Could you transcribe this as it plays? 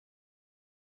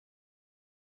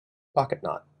Pocket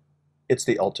knot. It's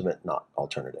the ultimate knot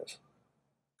alternative.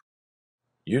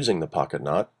 Using the pocket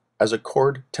knot as a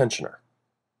cord tensioner.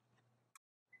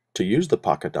 To use the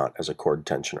pocket knot as a cord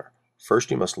tensioner, first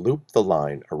you must loop the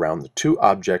line around the two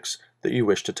objects that you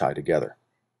wish to tie together.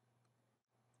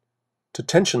 To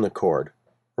tension the cord,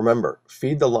 remember,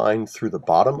 feed the line through the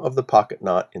bottom of the pocket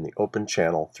knot in the open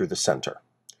channel through the center.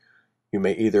 You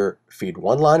may either feed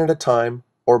one line at a time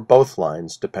or both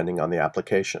lines depending on the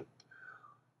application.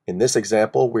 In this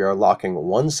example, we are locking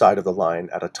one side of the line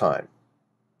at a time.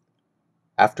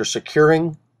 After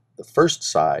securing the first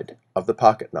side of the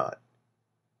pocket knot,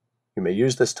 you may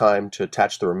use this time to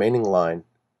attach the remaining line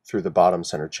through the bottom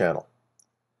center channel.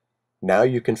 Now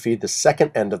you can feed the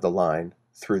second end of the line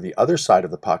through the other side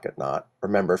of the pocket knot,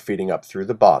 remember feeding up through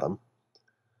the bottom.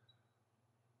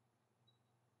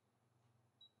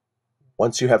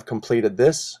 Once you have completed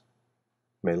this,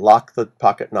 you may lock the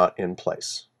pocket knot in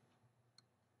place.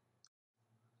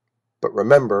 But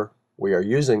remember, we are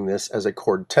using this as a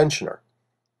cord tensioner.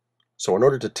 So in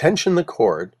order to tension the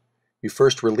cord, you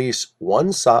first release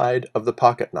one side of the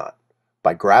pocket knot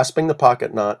by grasping the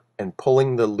pocket knot and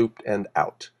pulling the looped end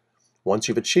out. Once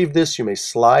you've achieved this, you may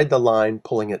slide the line,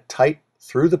 pulling it tight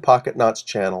through the pocket knot's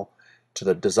channel to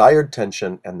the desired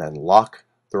tension and then lock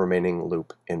the remaining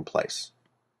loop in place.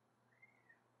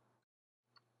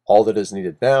 All that is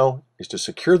needed now is to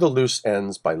secure the loose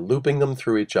ends by looping them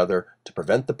through each other to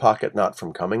prevent the pocket knot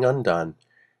from coming undone,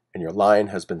 and your line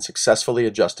has been successfully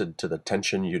adjusted to the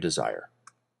tension you desire.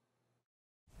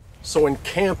 So in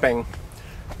camping,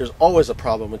 there's always a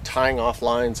problem with tying off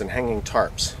lines and hanging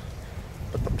tarps,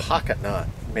 but the pocket knot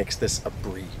makes this a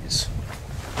breeze.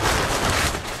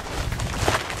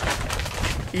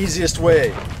 Easiest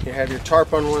way, you have your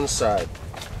tarp on one side,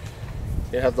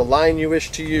 you have the line you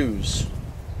wish to use.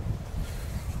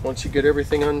 Once you get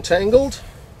everything untangled,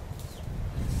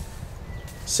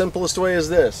 simplest way is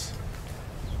this.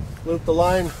 Loop the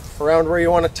line around where you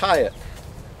want to tie it.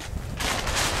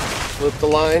 Loop the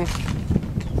line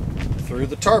through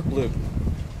the tarp loop.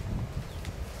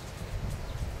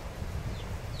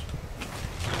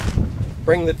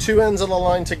 Bring the two ends of the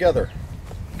line together.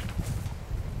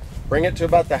 Bring it to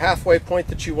about the halfway point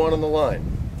that you want on the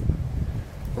line.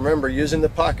 Remember, using the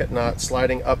pocket knot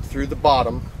sliding up through the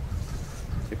bottom,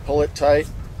 you pull it tight,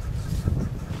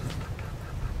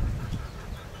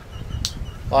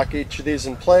 lock each of these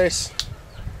in place,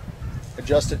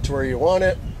 adjust it to where you want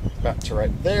it, about to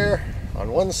right there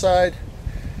on one side,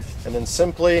 and then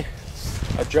simply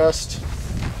adjust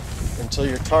until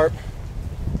your tarp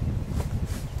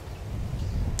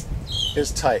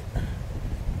is tight.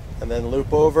 And then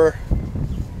loop over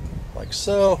like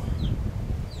so,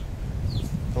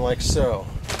 and like so.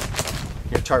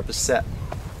 Your tarp is set.